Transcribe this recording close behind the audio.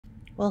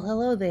Well,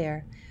 hello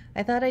there.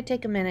 I thought I'd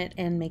take a minute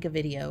and make a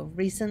video.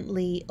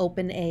 Recently,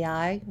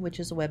 OpenAI, which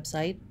is a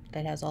website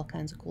that has all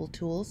kinds of cool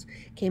tools,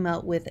 came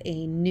out with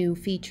a new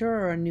feature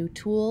or a new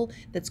tool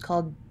that's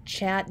called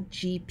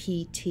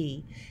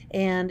ChatGPT.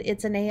 And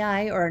it's an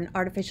AI or an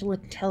artificial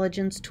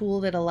intelligence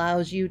tool that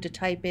allows you to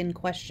type in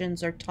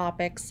questions or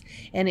topics,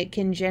 and it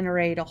can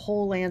generate a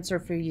whole answer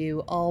for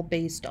you, all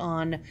based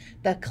on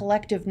the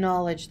collective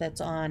knowledge that's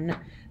on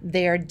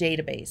their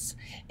database.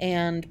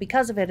 And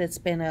because of it, it's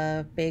been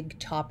a big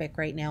topic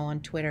right now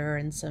on Twitter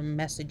and some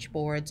message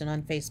boards and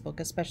on Facebook,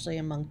 especially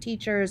among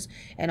teachers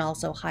and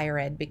also higher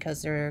ed,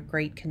 because there are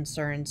great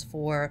concerns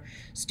for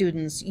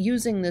students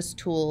using this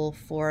tool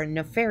for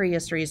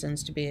nefarious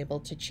reasons to be able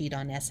to cheat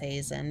on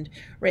essays and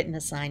written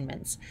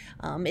assignments.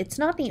 It's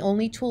not the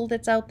only tool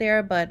that's out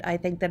there, but I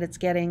think that it's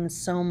getting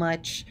so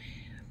much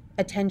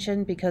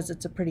attention because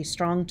it's a pretty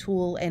strong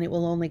tool, and it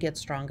will only get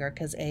stronger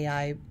because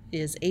AI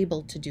is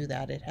able to do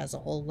that. It has a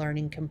whole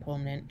learning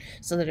component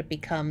so that it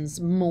becomes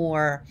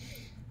more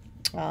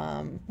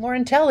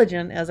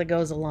intelligent as it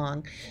goes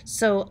along.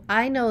 So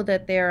I know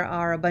that there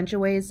are a bunch of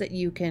ways that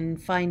you can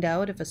find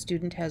out if a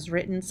student has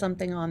written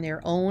something on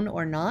their own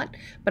or not,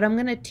 but I'm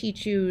going to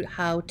teach you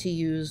how to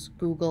use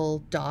Google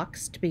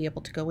Docs to be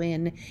able to go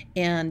in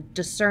and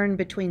discern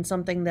between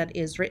something that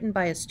is written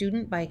by a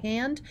student by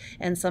hand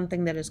and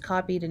something that is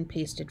copied and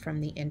pasted from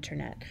the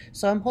internet.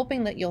 So I'm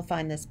hoping that you'll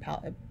find this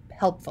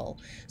helpful.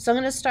 So I'm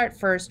going to start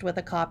first with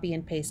a copy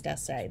and paste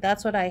essay.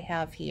 That's what I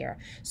have here.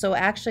 So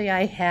actually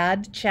I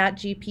had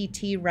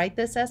ChatGPT write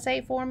this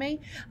essay for me.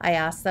 I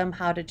asked them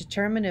how to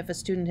determine if a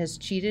student has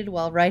cheated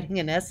while writing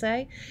an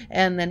essay,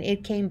 and then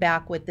it came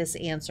back with this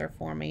answer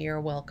for me.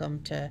 You're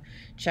welcome to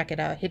check it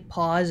out. Hit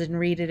pause and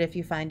read it if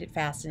you find it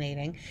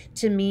fascinating.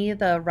 To me,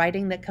 the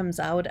writing that comes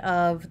out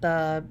of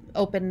the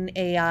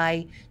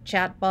OpenAI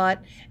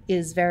chatbot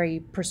is very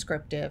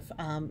prescriptive.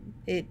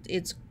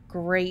 It's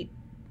great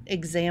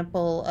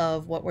example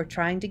of what we're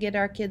trying to get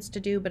our kids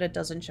to do, but it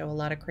doesn't show a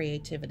lot of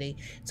creativity.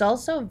 It's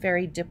also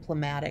very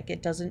diplomatic.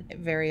 It doesn't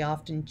very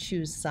often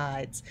choose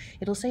sides.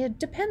 It'll say it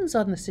depends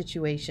on the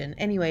situation.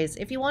 Anyways,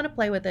 if you want to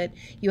play with it,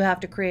 you have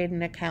to create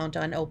an account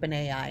on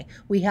OpenAI.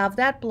 We have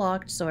that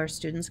blocked so our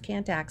students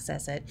can't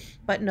access it,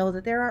 but know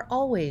that there are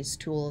always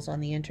tools on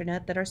the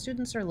internet that our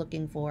students are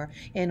looking for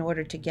in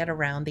order to get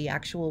around the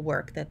actual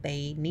work that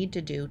they need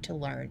to do to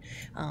learn.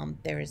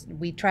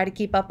 We try to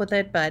keep up with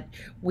it, but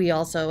we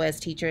also, as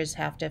teachers,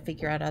 have to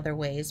figure out other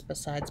ways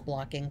besides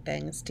blocking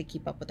things to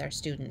keep up with our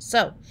students.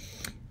 So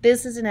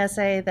this is an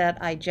essay that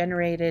I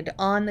generated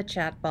on the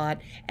chatbot,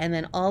 and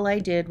then all I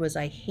did was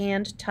I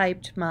hand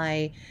typed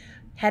my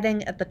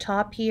heading at the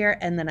top here,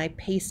 and then I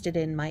pasted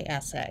in my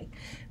essay.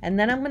 And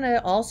then I'm going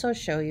to also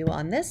show you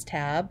on this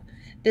tab,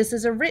 this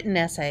is a written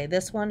essay.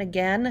 This one,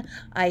 again,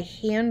 I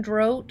hand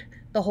wrote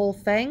the whole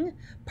thing.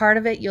 Part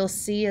of it you'll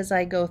see as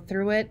I go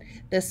through it.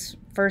 This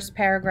first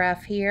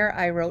paragraph here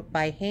I wrote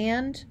by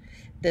hand.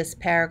 This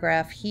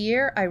paragraph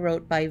here I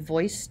wrote by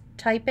voice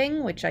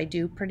typing, which I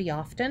do pretty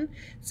often,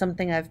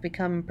 something I've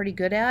become pretty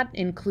good at,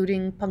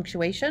 including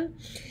punctuation.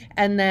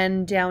 And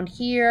then down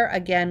here,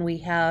 again, we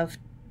have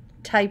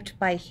typed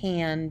by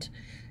hand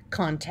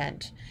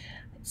content.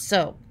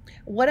 So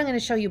what I'm going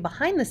to show you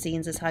behind the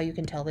scenes is how you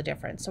can tell the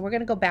difference. So we're going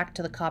to go back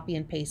to the copy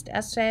and paste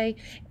essay,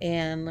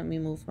 and let me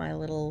move my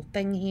little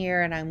thing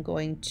here, and I'm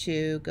going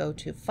to go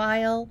to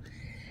File,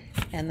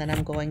 and then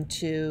I'm going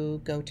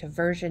to go to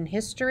Version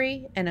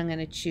History, and I'm going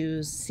to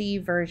choose See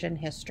Version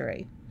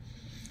History.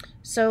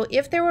 So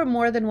if there were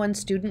more than one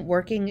student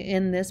working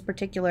in this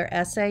particular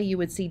essay, you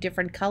would see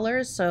different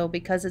colors. So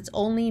because it's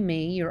only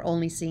me, you're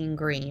only seeing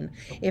green.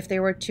 If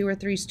there were 2 or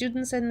 3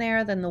 students in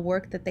there, then the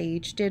work that they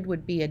each did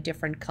would be a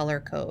different color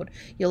code.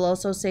 You'll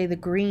also say the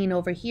green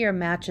over here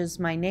matches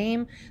my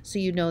name, so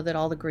you know that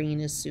all the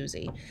green is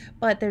Susie.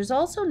 But there's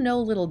also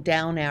no little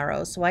down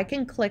arrow, so I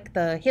can click.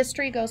 The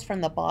history goes from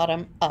the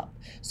bottom up.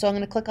 So I'm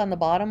going to click on the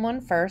bottom one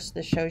first.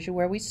 This shows you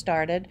where we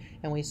started,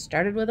 and we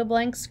started with a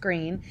blank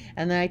screen,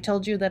 and then I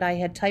told you that I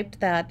had typed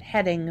that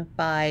heading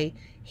by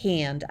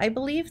hand. I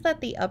believe that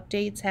the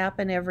updates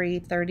happen every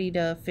 30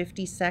 to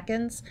 50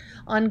 seconds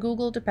on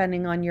Google,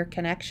 depending on your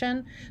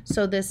connection.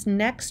 So this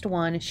next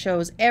one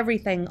shows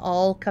everything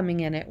all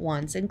coming in at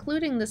once,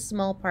 including the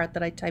small part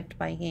that I typed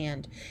by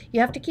hand. You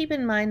have to keep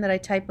in mind that I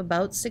type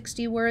about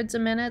 60 words a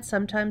minute,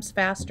 sometimes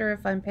faster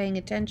if I'm paying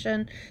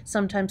attention,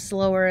 sometimes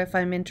slower if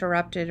I'm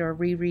interrupted or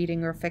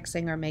rereading or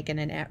fixing or making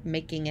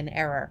an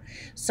error.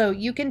 So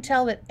you can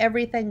tell that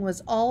everything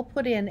was all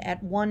put in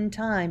at one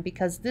time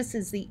because this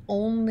is the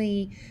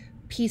only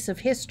piece of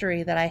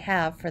history that I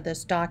have for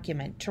this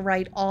document, to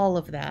write all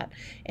of that.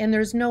 And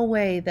there's no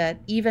way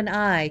that even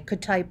I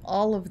could type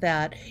all of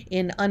that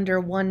in under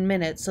 1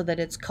 minute so that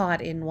it's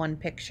caught in one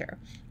picture.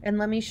 And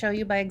let me show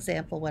you by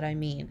example what I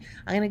mean.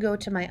 I'm going to go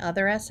to my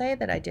other essay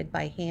that I did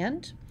by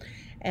hand.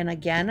 And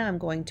again, I'm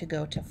going to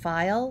go to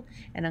File,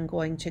 and I'm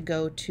going to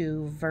go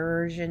to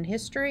Version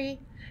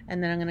History,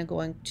 and then I'm going to go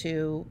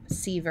into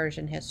See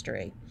Version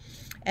History.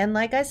 And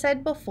like I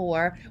said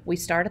before, we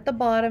start at the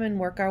bottom and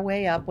work our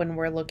way up when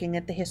we're looking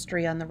at the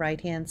history on the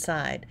right-hand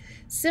side.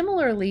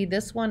 Similarly,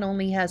 this one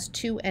only has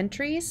 2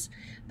 entries.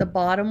 The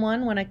bottom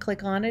one, when I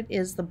click on it,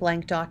 is the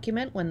blank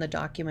document when the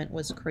document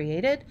was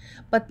created.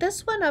 But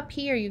this one up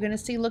here, you're going to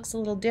see looks a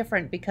little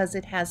different because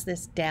it has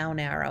this down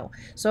arrow.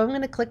 So I'm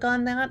going to click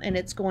on that and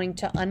it's going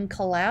to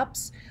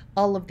uncollapse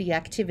all of the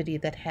activity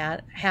that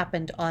had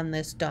happened on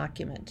this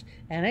document.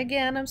 And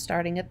again, I'm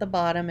starting at the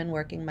bottom and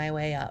working my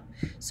way up.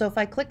 So if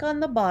I click on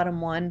the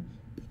bottom one,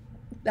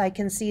 I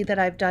can see that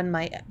I've done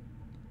my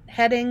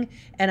heading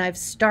and I've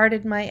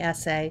started my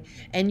essay,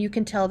 and you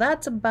can tell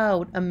that's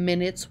about a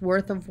minute's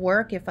worth of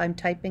work if I'm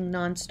typing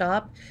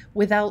nonstop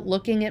without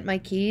looking at my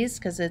keys,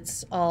 because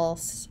it's all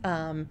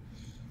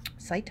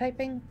sight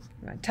typing,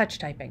 touch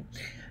typing.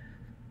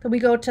 So we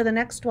go to the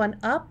next one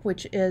up,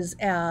 which is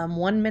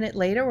 1 minute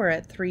later. We're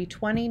at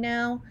 3:20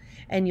 now,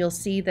 and you'll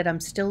see that I'm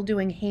still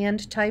doing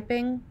hand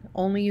typing,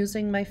 only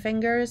using my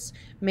fingers,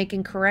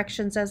 making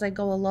corrections as I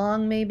go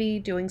along, maybe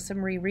doing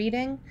some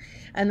rereading.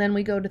 And then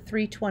we go to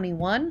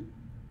 3:21,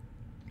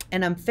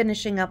 and I'm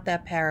finishing up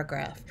that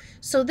paragraph.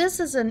 So this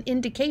is an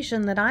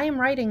indication that I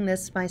am writing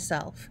this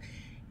myself.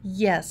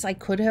 Yes, I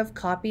could have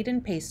copied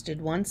and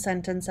pasted one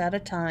sentence at a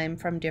time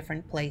from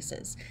different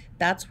places.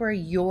 That's where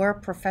your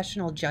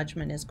professional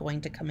judgment is going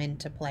to come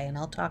into play, and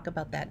I'll talk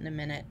about that in a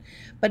minute.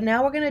 But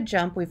now we're going to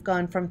jump. We've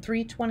gone from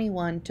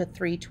 3:21 to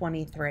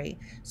 3:23.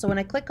 So when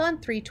I click on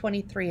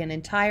 3:23, an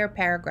entire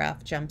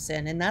paragraph jumps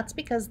in, and that's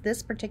because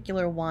this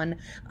particular one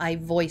I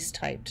voice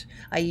typed.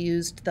 I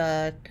used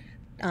the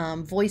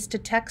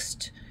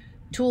voice-to-text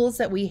tools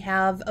that we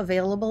have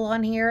available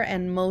on here,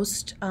 and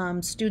most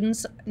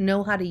students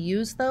know how to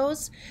use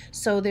those,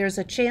 so there's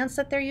a chance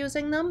that they're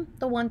using them.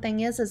 The one thing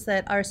is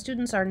that our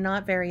students are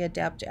not very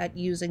adept at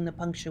using the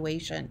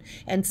punctuation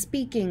and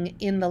speaking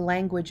in the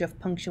language of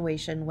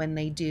punctuation when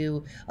they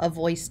do a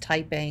voice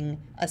typing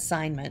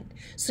assignment.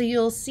 So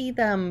you'll see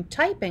them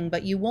typing,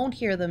 but you won't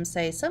hear them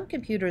say, some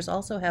computers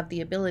also have the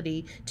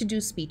ability to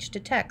do speech to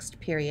text,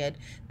 period.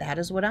 That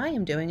is what I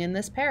am doing in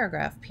this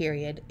paragraph,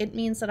 period. It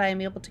means that I am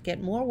able to get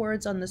more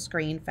words on the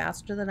screen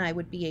faster than I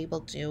would be able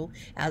to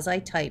as I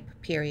type,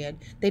 period.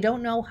 They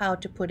don't know how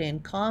to put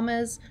in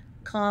commas,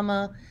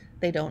 comma,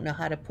 they don't know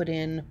how to put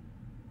in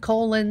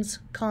colons,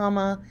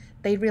 comma.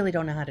 They really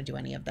don't know how to do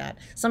any of that.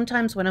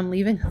 Sometimes when I'm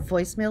leaving a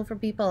voicemail for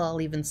people,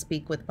 I'll even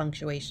speak with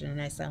punctuation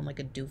and I sound like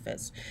a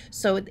doofus.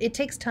 So it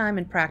takes time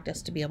and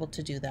practice to be able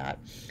to do that.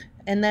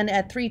 And then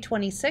at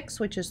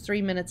 3:26, which is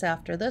 3 minutes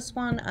after this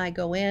one, I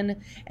go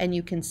in and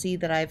you can see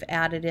that I've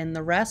added in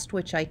the rest,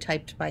 which I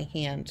typed by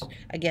hand.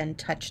 Again,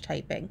 touch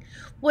typing.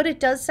 What it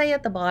does say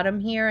at the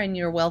bottom here, and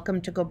you're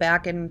welcome to go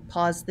back and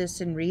pause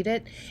this and read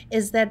it,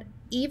 is that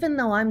even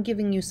though I'm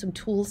giving you some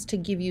tools to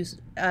give you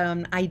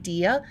an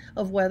idea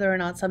of whether or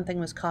not something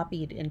was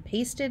copied and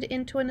pasted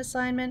into an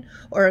assignment,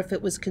 or if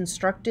it was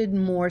constructed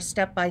more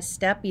step by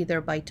step,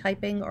 either by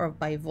typing or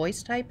by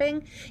voice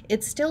typing,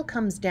 it still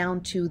comes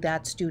down to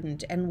that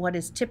student and what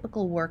is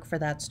typical work for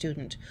that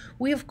student.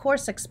 We of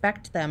course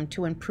expect them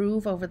to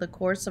improve over the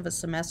course of a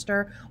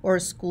semester or a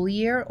school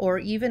year, or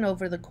even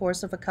over the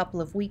course of a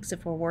couple of weeks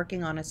if we're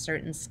working on a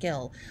certain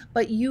skill.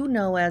 But you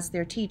know as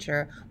their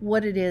teacher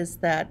what it is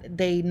that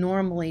they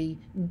normally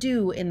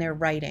do in their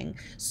writing.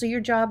 So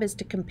your job is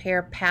to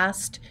compare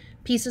past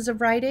pieces of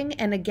writing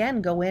and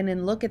again go in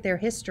and look at their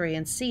history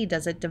and see,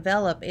 does it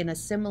develop in a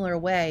similar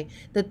way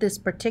that this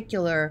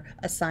particular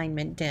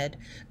assignment did.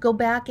 Go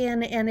back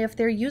in, and if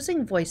they're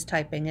using voice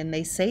typing and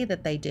they say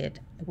that they did,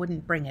 I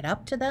wouldn't bring it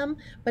up to them,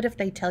 but if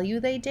they tell you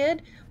they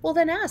did, well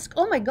then ask,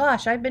 oh my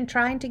gosh, I've been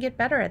trying to get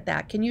better at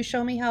that. Can you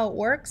show me how it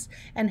works?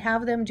 And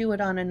have them do it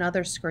on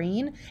another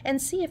screen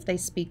and see if they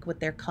speak with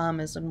their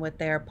commas and with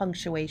their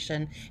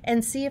punctuation,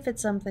 and see if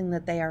it's something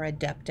that they are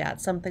adept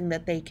at, something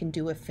that they can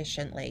do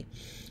efficiently.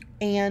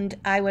 And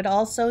I would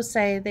also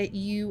say that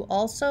you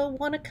also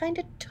want to kind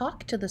of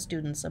talk to the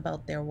students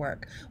about their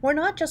work. We're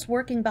not just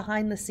working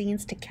behind the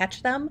scenes to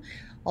catch them,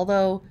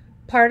 although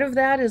part of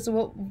that is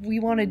what we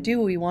want to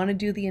do. We want to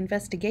do the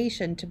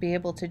investigation to be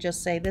able to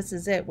just say, this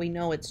is it, we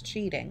know it's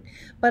cheating.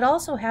 But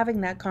also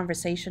having that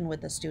conversation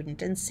with the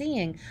student and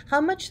seeing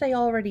how much they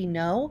already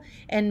know,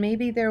 and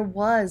maybe there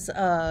was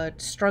a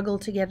struggle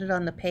to get it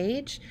on the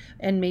page,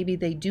 and maybe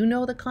they do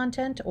know the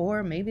content,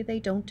 or maybe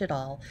they don't at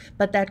all.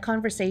 But that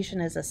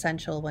conversation is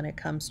essential when it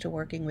comes to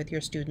working with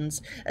your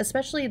students,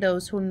 especially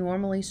those who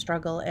normally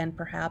struggle and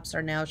perhaps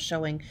are now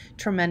showing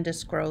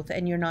tremendous growth,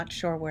 and you're not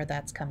sure where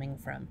that's coming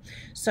from.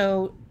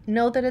 So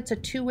know that it's a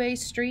two-way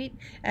street,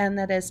 and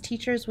that as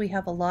teachers we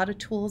have a lot of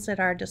tools at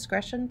our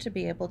discretion to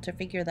be able to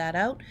figure that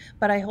out.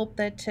 But I hope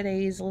that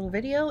today's little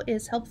video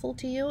is helpful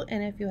to you,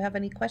 and if you have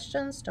any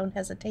questions, don't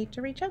hesitate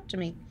to reach out to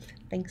me.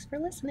 Thanks for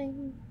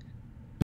listening.